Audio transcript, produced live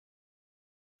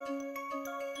Hello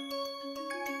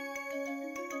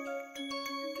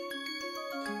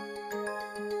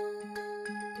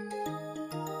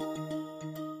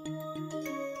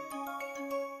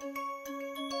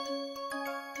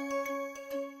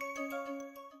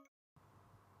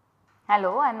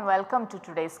and welcome to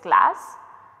today's class.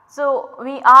 So,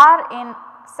 we are in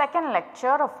second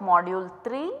lecture of module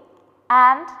 3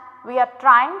 and we are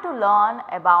trying to learn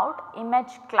about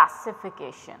image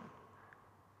classification.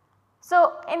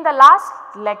 So, in the last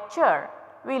lecture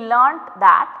we learnt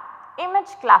that image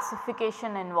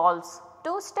classification involves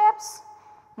two steps.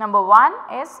 Number 1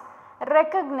 is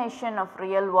recognition of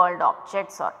real world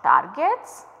objects or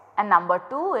targets, and number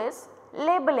 2 is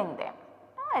labeling them,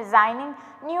 assigning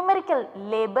numerical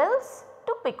labels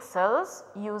to pixels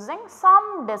using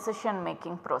some decision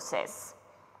making process.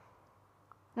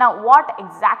 Now, what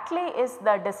exactly is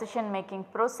the decision making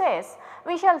process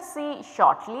we shall see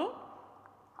shortly.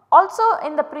 Also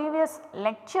in the previous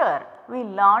lecture we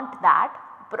learnt that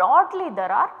broadly there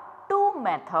are two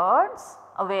methods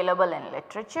available in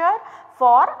literature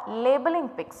for labeling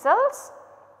pixels.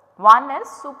 One is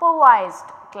supervised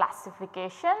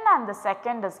classification and the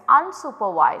second is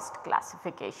unsupervised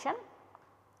classification.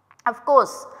 Of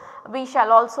course, we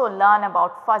shall also learn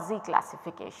about fuzzy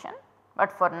classification,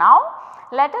 but for now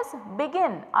let us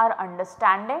begin our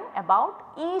understanding about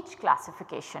each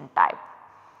classification type.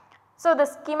 So, the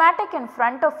schematic in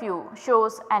front of you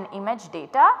shows an image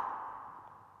data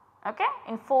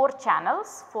in 4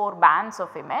 channels, 4 bands of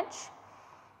image,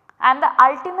 and the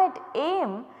ultimate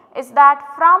aim is that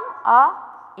from a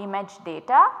image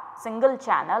data, single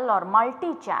channel or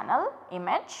multi-channel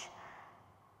image,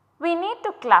 we need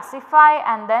to classify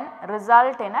and then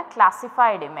result in a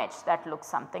classified image that looks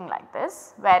something like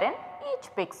this, wherein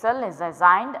each pixel is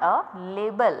assigned a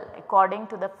label according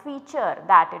to the feature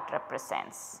that it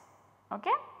represents.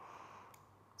 Okay.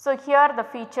 So, here the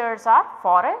features are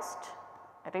forest,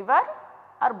 river,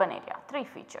 urban area, 3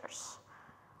 features.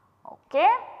 Okay.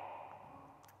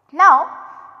 Now,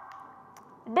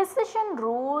 decision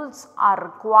rules are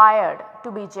required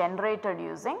to be generated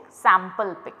using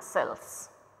sample pixels.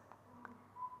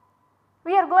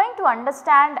 We are going to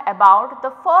understand about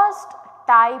the first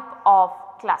type of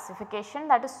classification,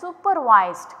 that is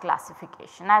supervised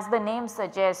classification. As the name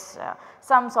suggests,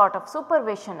 some sort of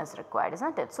supervision is required, is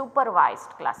not it?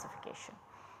 Supervised classification.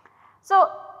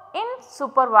 So, in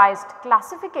supervised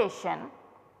classification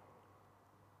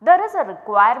there is a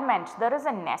requirement, there is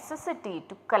a necessity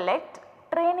to collect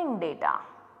training data.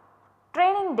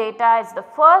 Training data is the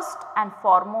first and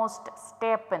foremost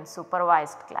step in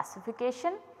supervised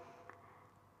classification.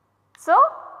 So,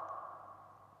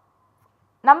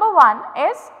 number 1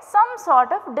 is some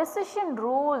sort of decision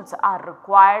rules are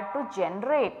required to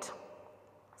generate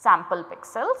sample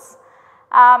pixels,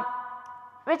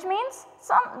 which means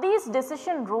these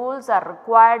decision rules are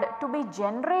required to be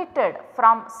generated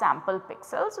from sample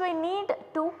pixels. We need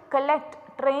to collect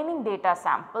training data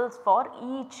samples for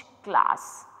each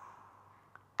class,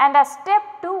 and as step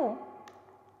 2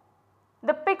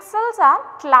 the pixels are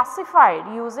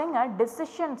classified using a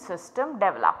decision system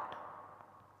developed.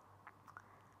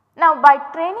 Now, by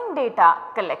training data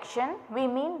collection we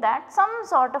mean that some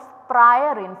sort of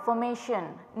prior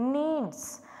information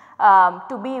needs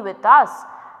to be with us,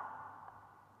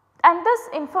 and this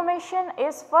information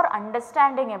is for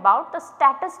understanding about the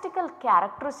statistical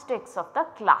characteristics of the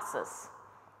classes.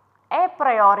 A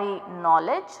priori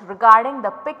knowledge regarding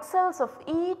the pixels of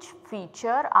each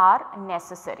feature are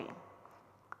necessary,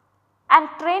 and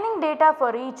training data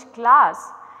for each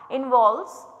class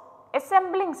involves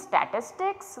assembling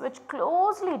statistics which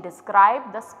closely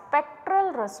describe the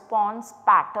spectral response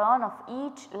pattern of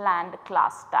each land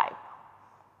class type,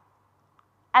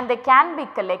 and they can be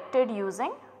collected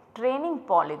using training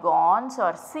polygons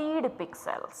or seed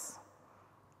pixels.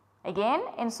 Again,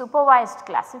 in supervised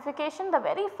classification the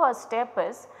very first step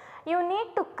is you need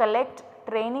to collect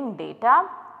training data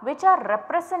which are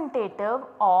representative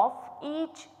of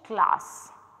each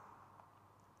class.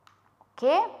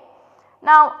 Okay.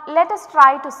 Now, let us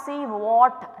try to see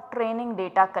what training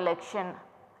data collection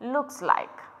looks like.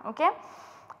 Okay.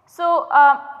 So,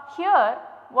 here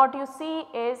what you see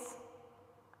is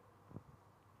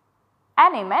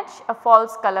an image, a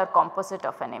false color composite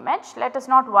of an image. Let us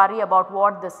not worry about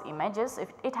what this image is,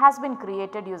 it has been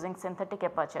created using synthetic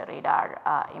aperture radar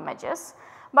images.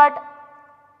 But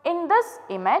in this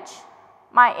image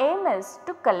my aim is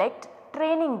to collect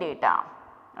training data,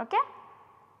 okay,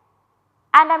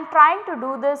 and I am trying to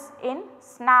do this in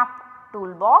Snap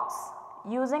toolbox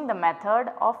using the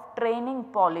method of training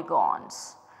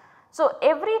polygons. So,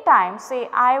 every time say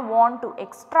I want to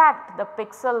extract the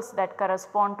pixels that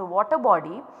correspond to water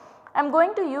body, I am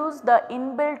going to use the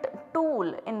inbuilt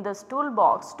tool in this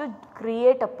toolbox to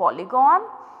create a polygon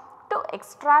to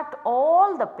extract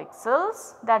all the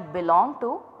pixels that belong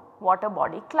to water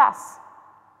body class.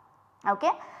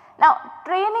 Okay. Now,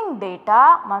 training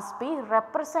data must be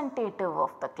representative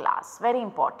of the class, very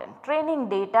important. Training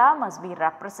data must be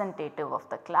representative of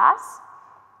the class,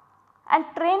 and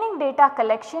training data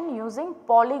collection using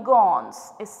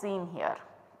polygons is seen here.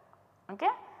 Okay.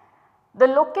 The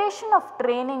location of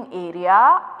training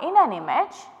area in an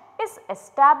image is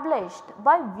established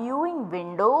by viewing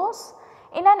windows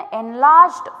in an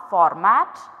enlarged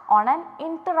format on an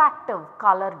interactive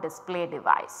color display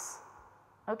device.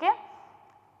 Okay.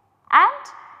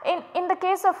 And in the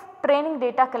case of training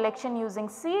data collection using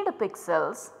seed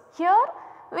pixels, here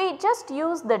we just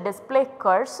use the display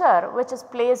cursor which is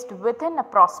placed within a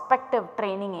prospective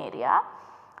training area,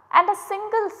 and a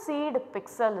single seed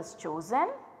pixel is chosen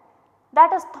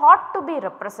that is thought to be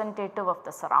representative of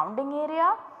the surrounding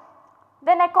area.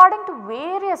 Then according to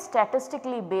various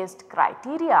statistically based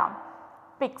criteria,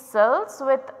 pixels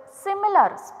with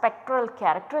similar spectral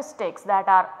characteristics that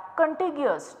are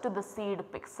contiguous to the seed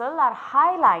pixel are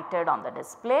highlighted on the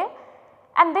display,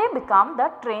 and they become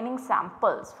the training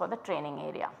samples for the training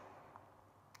area.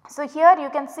 So, here you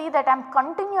can see that I am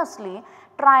continuously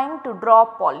trying to draw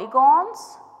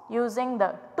polygons using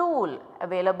the tool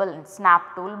available in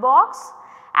Snap Toolbox,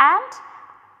 and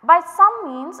by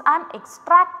some means I am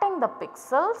extracting the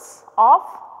pixels of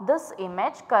this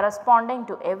image corresponding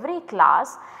to every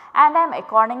class, and I am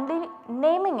accordingly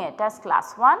naming it as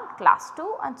class 1, class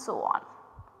 2 and so on.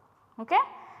 Okay.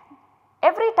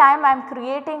 Every time I am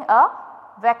creating a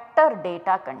vector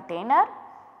data container,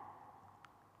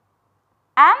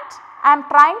 and I am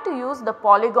trying to use the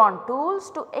polygon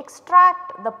tools to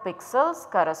extract the pixels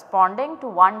corresponding to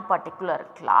one particular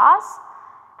class,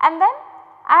 and then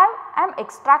I am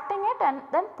extracting it and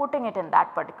then putting it in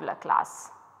that particular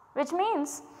class, which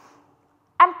means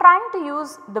I am trying to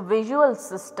use the visual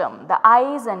system. The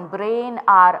eyes and brain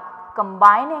are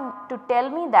combining to tell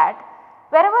me that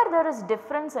wherever there is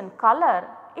difference in color,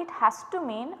 it has to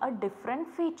mean a different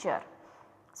feature.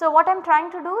 So, what I am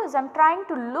trying to do is I am trying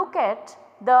to look at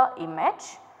the image,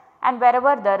 and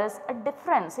wherever there is a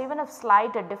difference, even if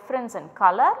slight a difference in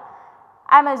color,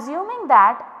 I am assuming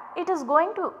that it is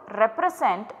going to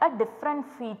represent a different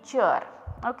feature.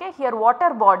 Okay. Here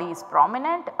water body is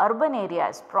prominent, urban area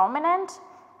is prominent.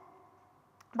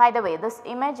 By the way, this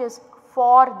image is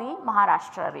for the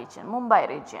Maharashtra region, Mumbai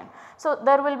region. So,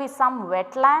 there will be some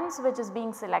wetlands which is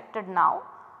being selected now.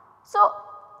 So,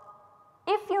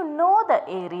 if you know the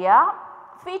area,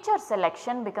 feature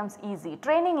selection becomes easy,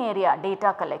 training area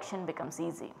data collection becomes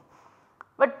easy.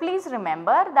 But please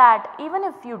remember that even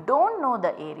if you do not know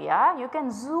the area, you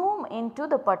can zoom into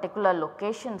the particular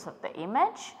locations of the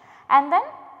image and then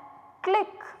click,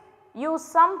 use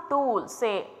some tools,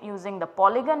 say using the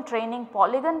polygon training,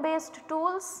 polygon based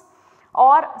tools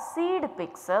or seed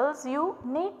pixels. You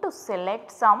need to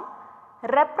select some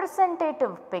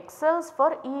representative pixels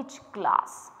for each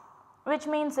class, which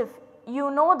means if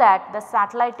you know that the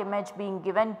satellite image being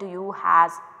given to you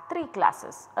has 3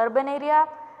 classes: urban area,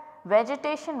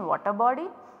 vegetation, water body,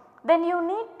 then you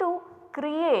need to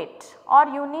create or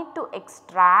you need to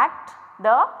extract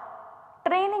the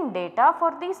training data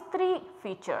for these 3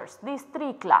 features, these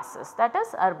 3 classes, that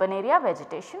is urban area,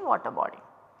 vegetation, water body.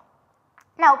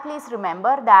 Now please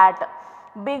remember that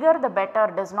bigger the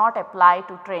better does not apply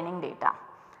to training data,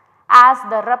 as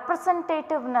the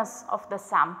representativeness of the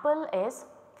sample is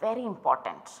very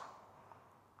important.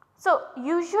 So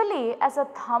usually as a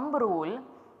thumb rule,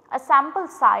 a sample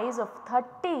size of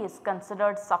 30 is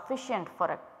considered sufficient for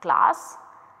a class.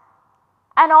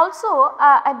 And also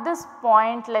at this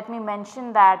point let me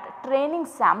mention that training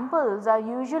samples are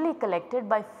usually collected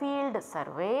by field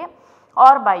survey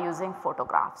or by using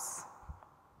photographs.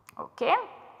 Okay.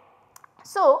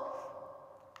 So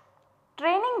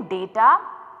training data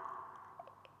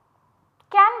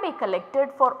can be collected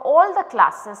for all the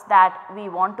classes that we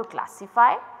want to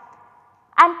classify,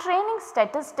 and training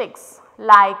statistics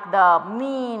like the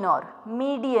mean or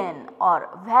median or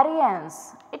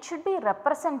variance, it should be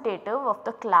representative of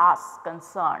the class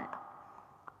concerned.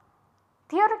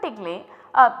 Theoretically,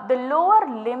 the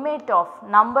lower limit of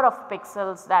number of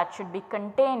pixels that should be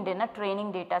contained in a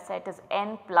training data set is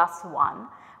n plus 1,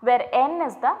 where n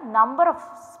is the number of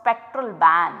spectral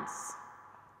bands.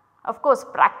 Of course,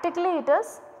 practically it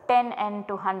is 10n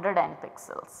to 100n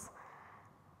pixels.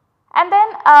 And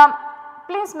then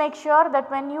please make sure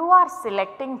that when you are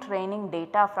selecting training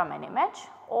data from an image,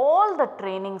 all the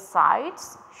training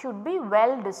sites should be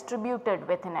well distributed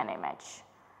within an image.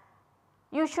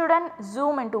 You should not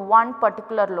zoom into one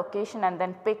particular location and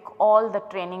then pick all the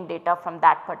training data from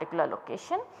that particular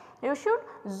location. You should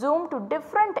zoom to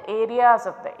different areas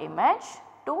of the image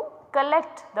to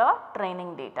collect the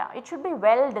training data. It should be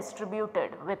well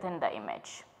distributed within the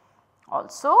image.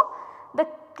 Also, the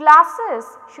classes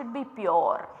should be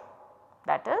pure.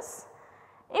 That is,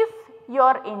 if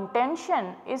your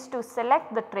intention is to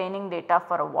select the training data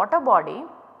for a water body,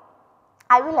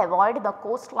 I will avoid the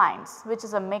coastlines, which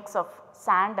is a mix of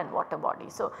sand and water body.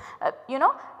 So, you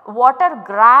know, water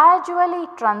gradually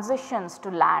transitions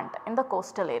to land in the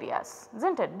coastal areas, is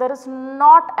not it? There is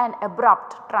not an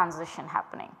abrupt transition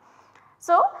happening.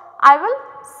 So, I will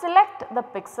select the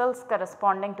pixels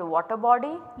corresponding to water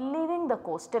body, leaving the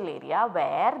coastal area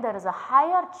where there is a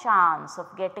higher chance of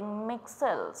getting mixed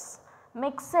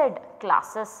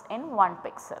classes in one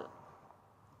pixel.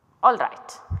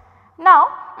 Alright. Now,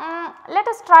 let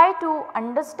us try to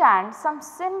understand some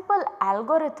simple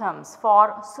algorithms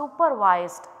for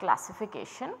supervised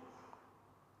classification.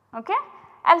 Okay.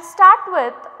 I will start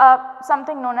with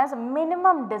something known as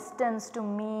minimum distance to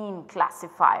mean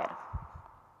classifier.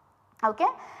 Okay.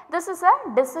 This is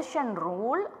a decision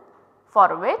rule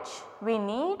for which we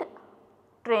need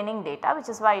training data, which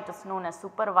is why it is known as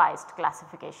supervised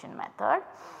classification method.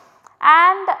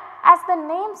 And as the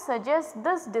name suggests,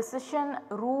 this decision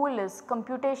rule is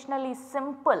computationally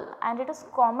simple and it is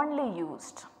commonly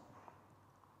used.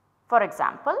 For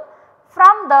example,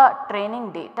 from the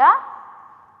training data,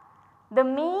 the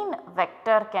mean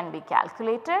vector can be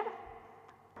calculated.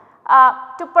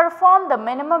 To perform the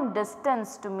minimum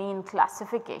distance to mean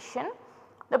classification,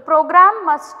 the program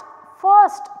must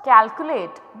first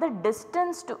calculate the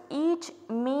distance to each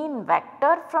mean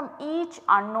vector from each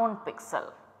unknown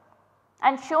pixel.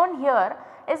 And shown here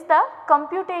is the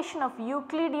computation of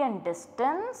Euclidean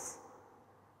distance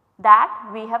that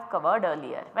we have covered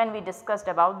earlier when we discussed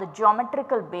about the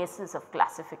geometrical basis of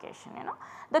classification. You know,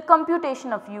 the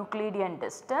computation of Euclidean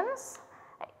distance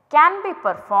can be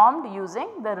performed using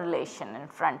the relation in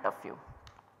front of you.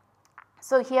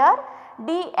 So, here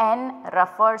dn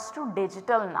refers to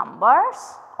digital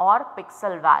numbers or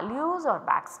pixel values or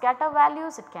backscatter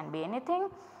values, it can be anything.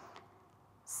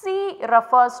 C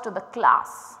refers to the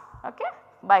class. Okay.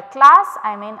 By class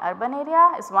I mean urban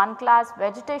area is one class,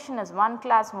 vegetation is one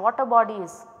class, water body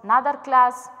is another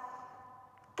class.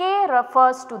 K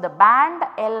refers to the band,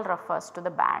 L refers to the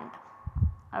band.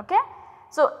 Okay.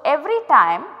 So, every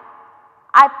time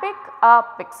I pick a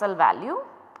pixel value,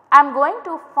 I am going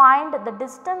to find the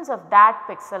distance of that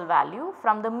pixel value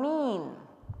from the mean,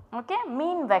 okay,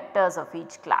 mean vectors of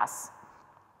each class.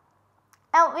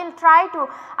 Now, we will try to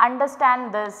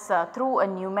understand this through a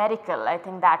numerical, I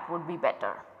think that would be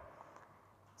better.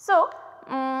 So,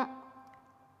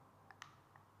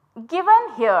 given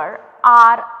here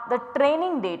are the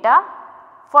training data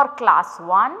for class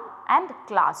 1 and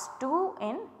class 2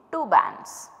 in 2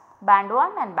 bands, band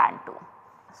 1 and band 2.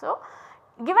 So,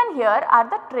 given here are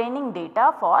the training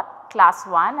data for class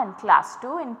 1 and class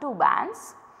 2 in 2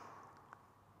 bands.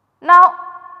 Now,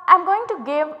 I am going to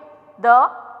give the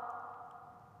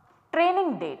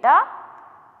training data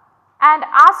and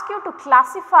ask you to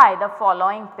classify the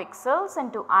following pixels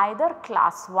into either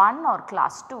class 1 or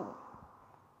class 2.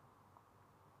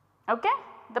 Okay?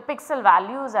 The pixel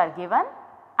values are given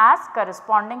as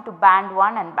corresponding to band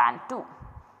 1 and band 2.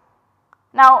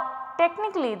 Now,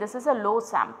 technically this is a low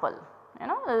sample, you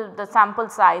know, the sample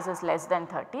size is less than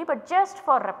 30, but just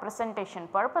for representation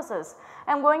purposes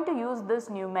I am going to use this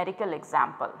numerical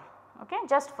example, okay,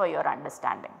 just for your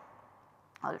understanding.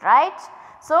 Alright.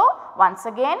 So, once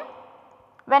again,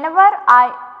 whenever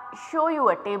I show you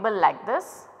a table like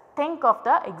this, think of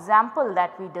the example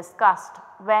that we discussed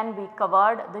when we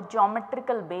covered the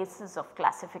geometrical basis of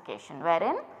classification,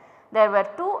 wherein there were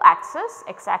 2 axes,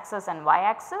 x axis and y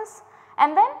axis,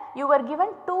 and then you were given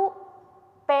 2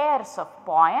 pairs of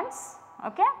points,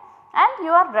 okay, and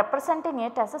you are representing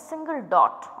it as a single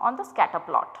dot on the scatter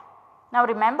plot. Now,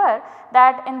 remember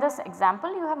that in this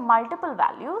example you have multiple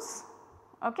values,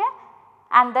 okay,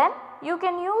 and then you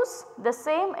can use the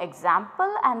same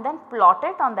example and then plot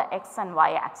it on the x and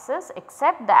y axis,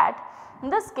 except that in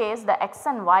this case the x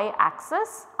and y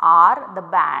axis are the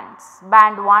bands.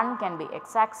 Band 1 can be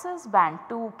x axis, band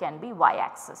 2 can be y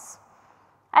axis,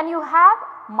 and you have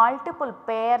multiple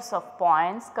pairs of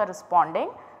points corresponding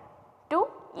to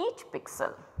each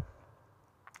pixel.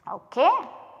 Okay.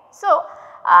 So,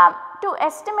 to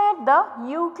estimate the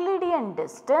Euclidean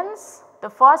distance, the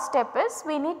first step is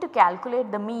we need to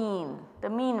calculate the mean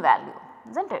value,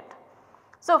 is not it?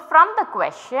 So, from the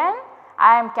question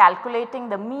I am calculating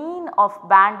the mean of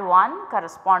band 1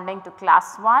 corresponding to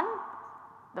class 1.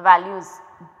 The value is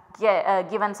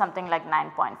given something like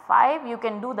 9.5. You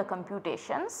can do the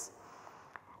computations.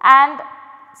 And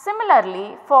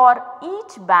similarly, for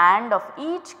each band of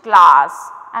each class,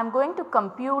 I am going to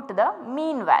compute the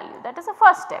mean value. That is the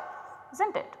first step, is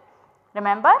not it?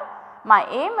 Remember, my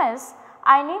aim is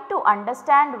I need to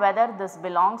understand whether this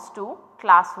belongs to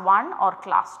class 1 or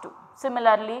class 2.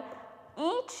 Similarly,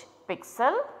 each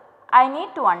pixel I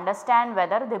need to understand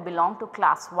whether they belong to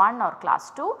class 1 or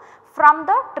class 2 from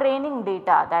the training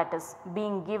data that is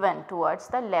being given towards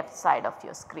the left side of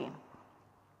your screen.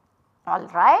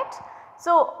 Alright.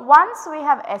 So, once we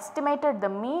have estimated the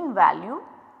mean value,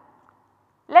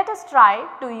 let us try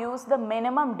to use the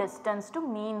minimum distance to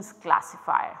means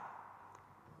classifier.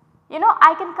 You know,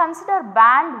 I can consider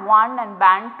band 1 and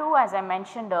band 2 as I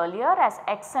mentioned earlier as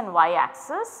x and y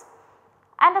axis,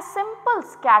 and a simple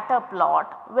scatter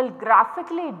plot will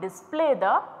graphically display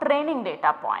the training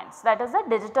data points, that is the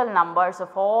digital numbers of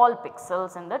all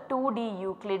pixels in the 2D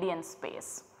Euclidean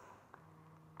space.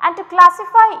 And to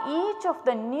classify each of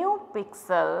the new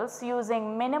pixels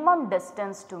using minimum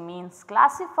distance to means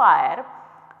classifier,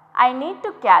 I need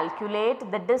to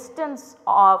calculate the distance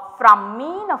from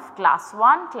mean of class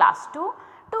 1, class 2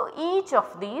 to each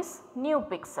of these new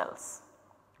pixels,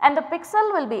 and the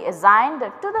pixel will be assigned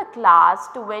to the class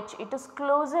to which it is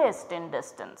closest in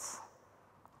distance.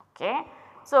 Okay.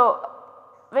 So,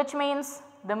 which means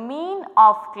the mean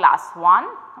of class 1,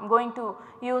 I am going to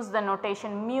use the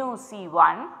notation mu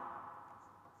C1,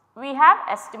 we have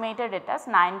estimated it as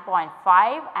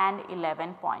 9.5 and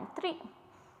 11.3.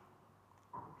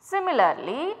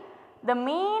 Similarly, the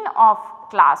mean of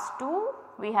class 2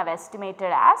 we have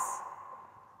estimated as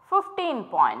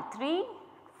 15.3,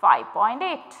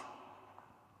 5.8,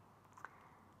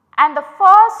 and the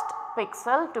first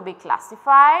pixel to be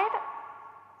classified,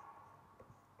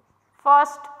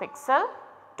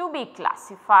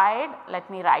 let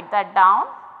me write that down.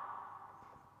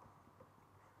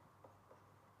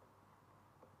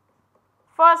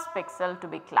 First pixel to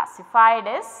be classified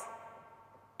is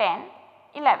 10,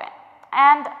 11,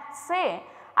 and say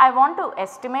I want to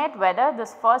estimate whether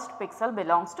this first pixel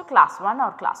belongs to class 1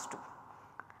 or class 2.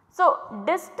 So,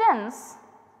 distance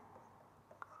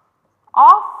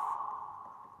of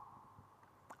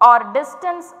or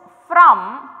distance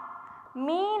from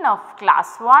mean of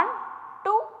class 1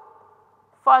 to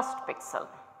first pixel.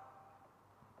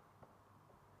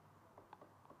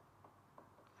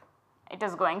 It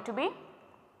is going to be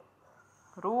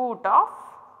root of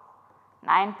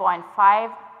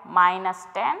 9.5 minus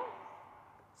 10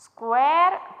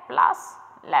 square plus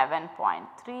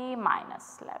 11.3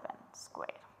 minus 11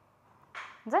 square,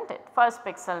 is not it? First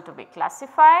pixel to be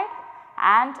classified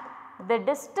and the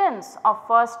distance of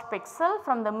first pixel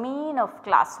from the mean of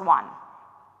class 1.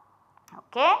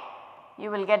 Okay. You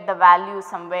will get the value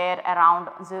somewhere around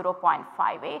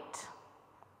 0.58.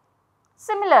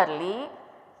 Similarly,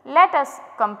 let us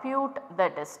compute the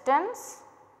distance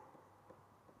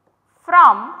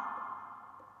from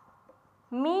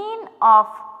mean of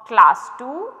class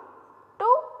 2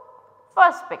 to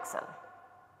first pixel.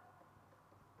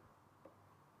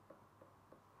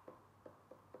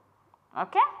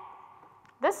 Okay.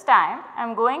 This time I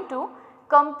am going to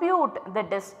compute the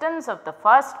distance of the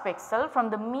first pixel from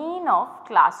the mean of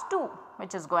class 2,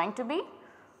 which is going to be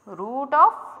root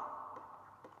of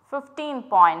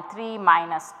 15.3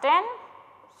 minus 10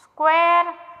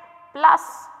 square plus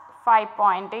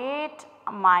 5.8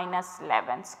 minus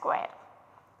 11 square.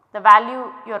 The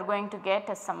value you are going to get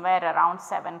is somewhere around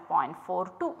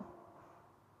 7.42.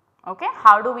 Okay.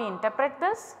 How do we interpret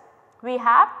this? We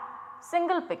have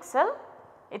single pixel,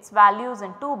 its values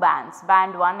in two bands,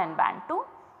 band 1 and band 2.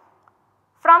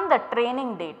 From the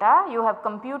training data you have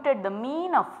computed the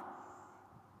mean of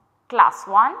class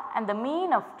 1 and the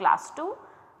mean of class 2.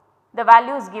 The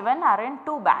values given are in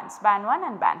two bands, band 1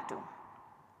 and band 2.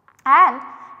 And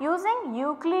using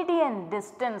Euclidean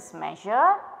distance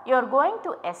measure, you are going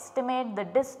to estimate the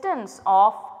distance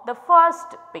of the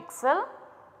first pixel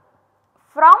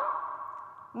from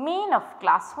mean of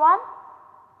class 1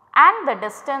 and the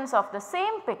distance of the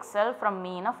same pixel from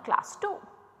mean of class 2.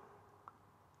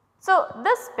 So,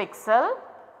 this pixel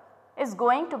is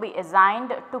going to be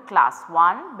assigned to class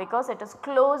 1 because it is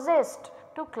closest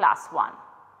to class 1.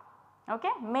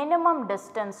 Okay. Minimum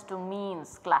distance to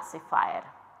means classifier.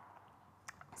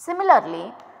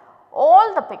 Similarly,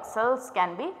 all the pixels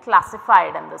can be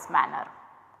classified in this manner,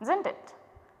 is not it?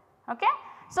 Okay.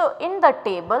 So, in the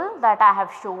table that I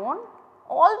have shown,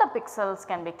 all the pixels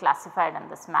can be classified in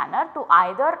this manner to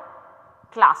either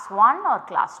class 1 or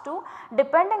class 2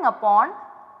 depending upon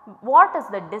what is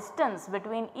the distance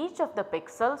between each of the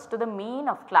pixels to the mean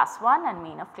of class 1 and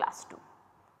mean of class 2.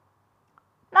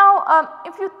 Now,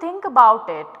 if you think about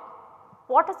it,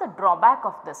 what is the drawback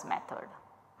of this method?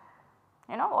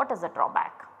 You know, what is the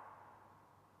drawback?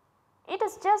 It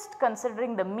is just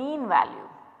considering the mean value,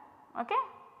 okay,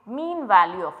 mean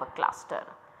value of a cluster,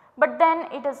 but then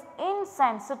it is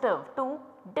insensitive to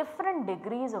different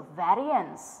degrees of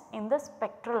variance in the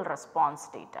spectral response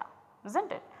data, is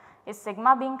not it? Is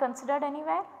sigma being considered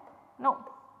anywhere? No,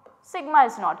 sigma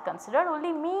is not considered,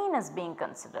 only mean is being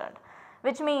considered,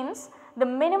 which means the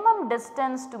minimum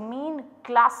distance to mean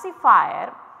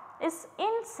classifier is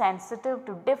insensitive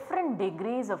to different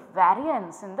degrees of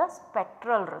variance in the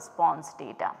spectral response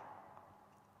data.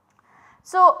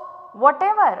 So,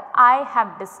 whatever I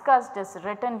have discussed is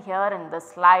written here in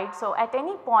this slide. So, at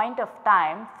any point of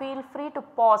time feel free to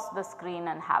pause the screen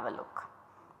and have a look.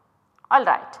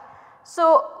 Alright.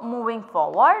 So, moving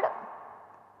forward,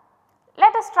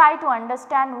 let us try to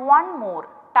understand one more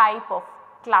type of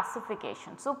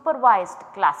classification, supervised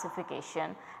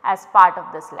classification as part of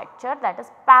this lecture, that is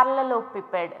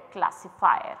parallelepiped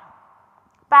classifier.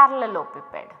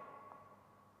 Parallelepiped.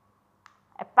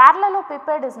 A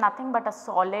parallelepiped is nothing but a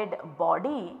solid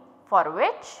body for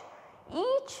which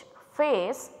each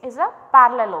face is a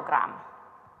parallelogram.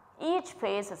 Each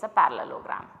face is a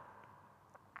parallelogram.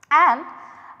 And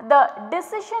the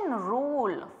decision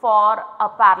rule for a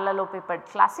parallelepiped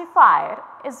classifier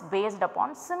is based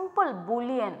upon simple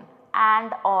Boolean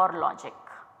and or logic.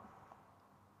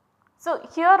 So,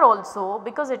 here also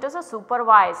because it is a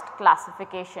supervised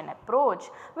classification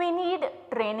approach, we need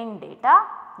training data,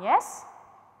 yes,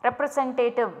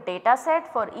 representative data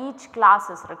set for each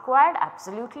class is required,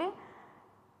 absolutely.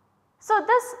 So,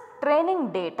 this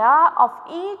training data of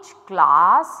each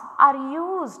class are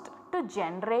used to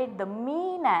generate the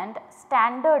mean and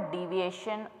standard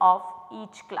deviation of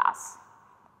each class.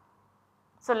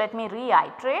 So, let me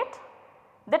reiterate,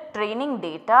 the training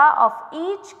data of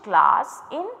each class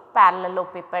in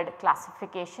parallelepiped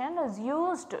classification is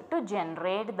used to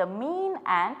generate the mean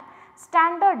and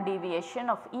standard deviation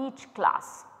of each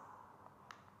class.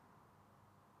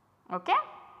 Okay.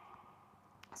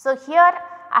 So, here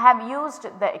I have used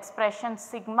the expression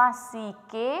sigma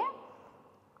Ck,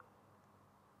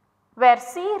 where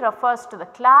C refers to the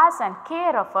class and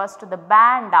K refers to the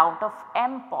band out of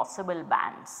m possible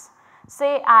bands.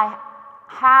 Say I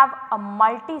have a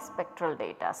multispectral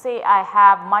data, say I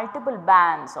have multiple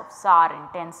bands of SAR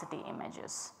intensity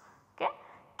images. Okay.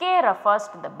 K refers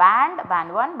to the band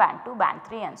 1, band 2, band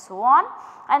 3 and so on,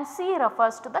 and C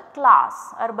refers to the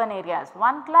class, urban areas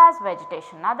one class,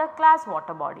 vegetation another class,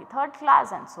 water body third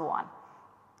class and so on.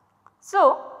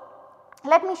 So,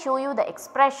 let me show you the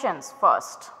expressions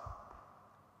first.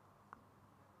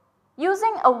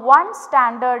 Using a 1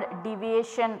 standard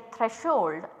deviation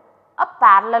threshold, a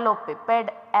parallelepiped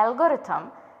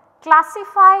algorithm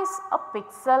classifies a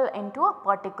pixel into a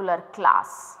particular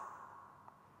class.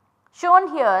 Shown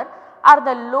here are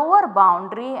the lower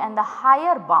boundary and the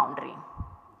higher boundary.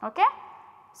 Okay.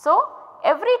 So,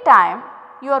 every time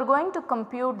you are going to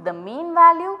compute the mean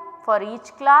value for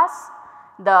each class,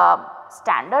 the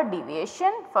standard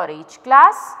deviation for each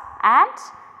class, and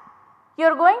you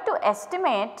are going to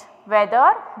estimate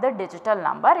whether the digital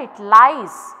number it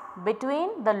lies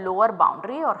between the lower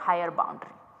boundary or higher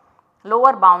boundary.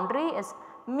 Lower boundary is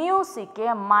mu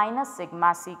Ck minus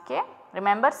sigma Ck.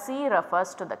 Remember, C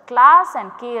refers to the class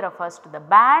and K refers to the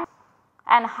band,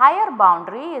 and higher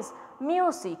boundary is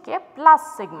mu Ck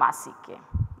plus sigma Ck.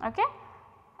 Okay.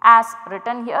 As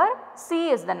written here,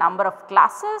 C is the number of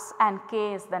classes and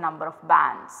K is the number of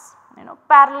bands,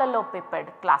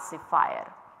 parallelepiped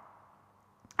classifier.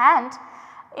 And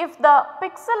if the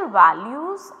pixel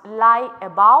values lie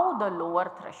above the lower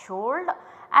threshold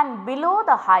and below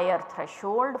the higher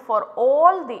threshold for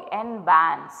all the n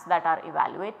bands that are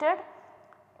evaluated,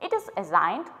 it is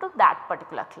assigned to that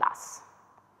particular class.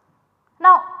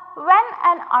 Now, when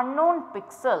an unknown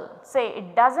pixel, say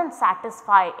it does not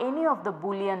satisfy any of the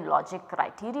Boolean logic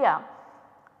criteria,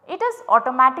 it is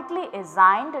automatically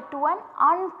assigned to an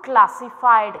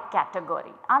unclassified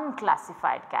category,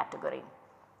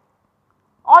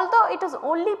 Although it is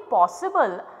only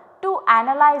possible to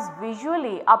analyze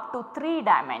visually up to 3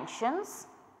 dimensions,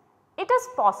 it is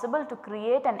possible to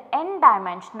create an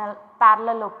n-dimensional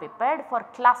parallelepiped for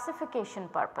classification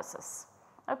purposes.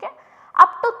 Okay.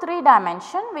 Up to 3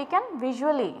 dimension we can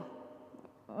visually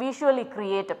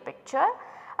create a picture,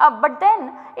 but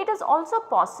then it is also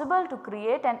possible to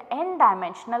create an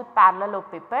n-dimensional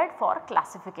parallelepiped for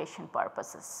classification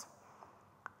purposes.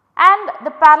 And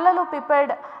the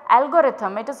parallelepiped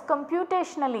algorithm, it is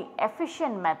computationally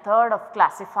efficient method of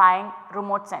classifying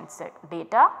remote sensor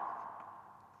data.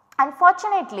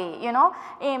 Unfortunately,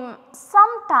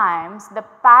 sometimes the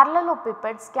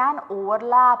parallelepipeds can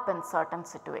overlap in certain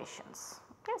situations.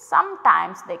 Okay,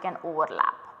 sometimes they can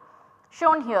overlap.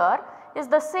 Shown here is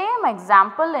the same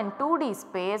example in 2D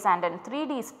space and in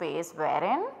 3D space,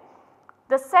 wherein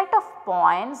the set of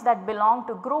points that belong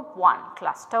to group 1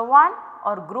 cluster 1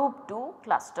 or group 2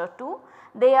 cluster 2,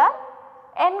 they are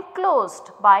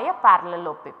enclosed by a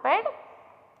parallelepiped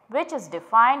which is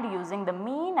defined using the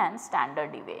mean and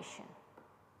standard deviation.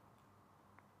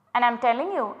 And I am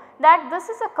telling you that this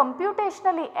is a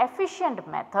computationally efficient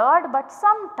method, but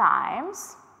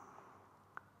sometimes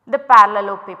the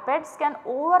parallelepipeds can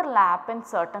overlap in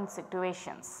certain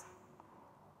situations.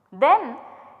 Then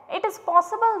it is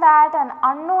possible that an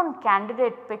unknown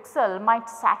candidate pixel might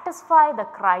satisfy the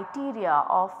criteria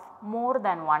of more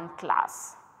than one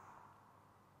class.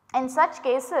 In such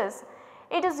cases,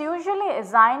 it is usually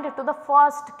assigned to the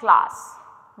first class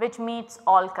which meets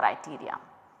all criteria.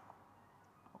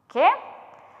 Okay.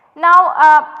 Now,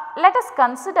 let us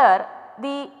consider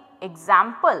the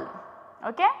example,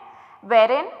 okay,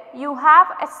 wherein you have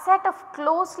a set of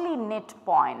closely knit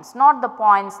points, not the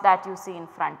points that you see in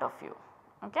front of you.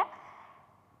 Okay.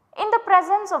 In the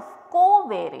presence of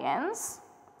covariance,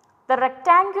 the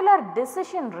rectangular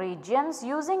decision regions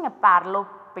using a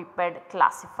parallelepiped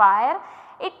classifier,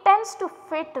 it tends to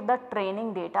fit the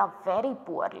training data very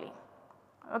poorly.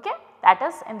 Okay. That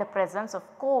is in the presence of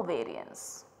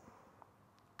covariance.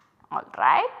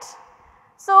 Alright.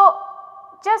 So,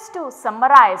 just to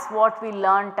summarize what we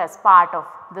learnt as part of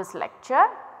this lecture,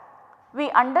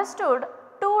 we understood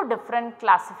two different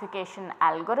classification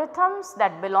algorithms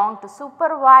that belong to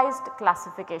supervised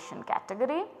classification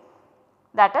category,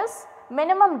 that is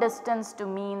minimum distance to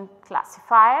mean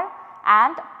classifier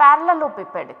and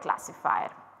parallelepiped classifier.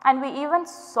 And we even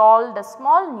solved a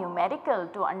small numerical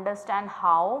to understand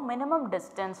how minimum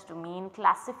distance to mean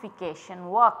classification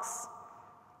works.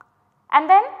 And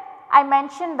then I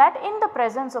mentioned that in the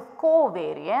presence of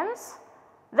covariance,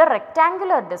 the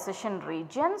rectangular decision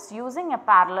regions using a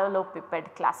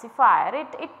parallelepiped classifier,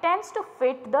 it tends to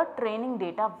fit the training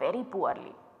data very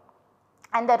poorly,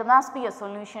 and there must be a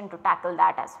solution to tackle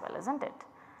that as well, is not it?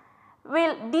 We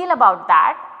will deal about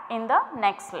that in the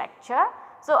next lecture.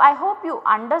 So, I hope you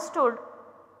understood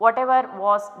whatever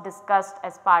was discussed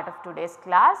as part of today's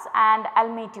class, and I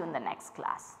will meet you in the next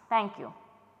class. Thank you.